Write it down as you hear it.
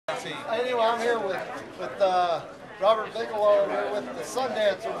Anyway, I'm here with Robert Bigelow. We're with the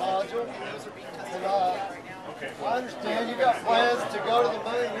Sundancer module. And I understand you got plans to go to the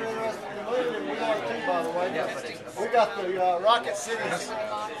moon. You're interested in the moon, and we are too, by the way. We got the Rocket City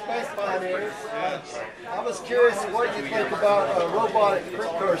Space Pioneers. I was curious, what do you think about robotic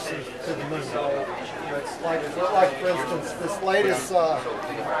precursors to the moon? Like for instance, this latest,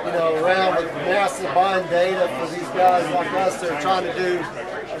 round with NASA buying data for these guys like us. They're trying to do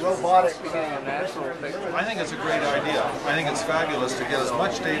robotic. I think it's a great idea. I think it's fabulous to get as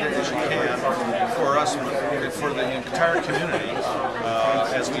much data as you can for us, for the entire community,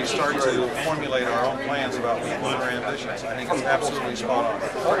 as we start to formulate our own plans about meeting our ambitions. I think it's absolutely spot on.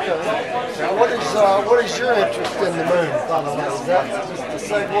 Okay. Now, what is your interest in the moon, by the way? Is that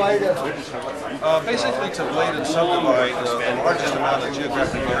just a segue to? Basically, to blade and subdivide the largest amount of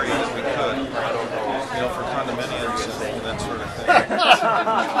geographic area that we could, for condominiums and that sort of thing.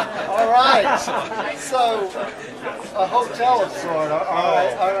 All right. So, a hotel of sort. All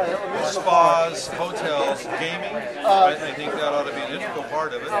right. Spas, hotels, gaming. I think that ought to be an integral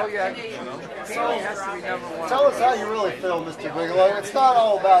part of it. Oh yeah. Tell us how you really feel, Mr. Bigelow. It's not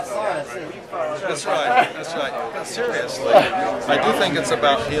all about science, is it? That's right. That's right. But seriously, I do think it's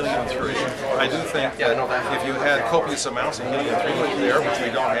about helium-3. I do think that if you had copious amounts of helium-3 there, which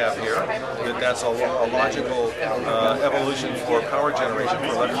we don't have here, that's a logical evolution for power generation,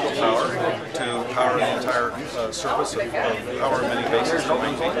 for electrical power, to power the entire surface of however many bases there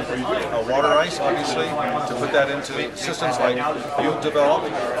might be. Water ice, obviously, to put that into systems like you've developed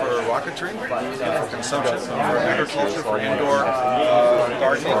for rocketry, for consumption, for agriculture, for indoor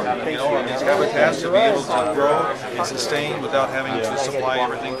gardening, on these habitats to be able to grow and sustain without having to supply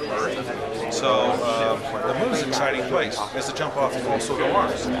everything from Earth. So the moon is an exciting place. It's a jump off also to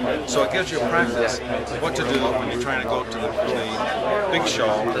Mars. So it gives you a practice what to do when you're trying to go to the big show,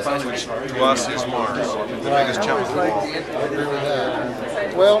 which to us is Mars, the biggest challenge of all. I agree with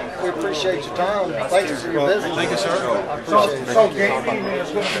that. Well, we appreciate your time. Thanks for your business. Thank you, sir. I appreciate it. So gaming is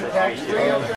going to be tax-free?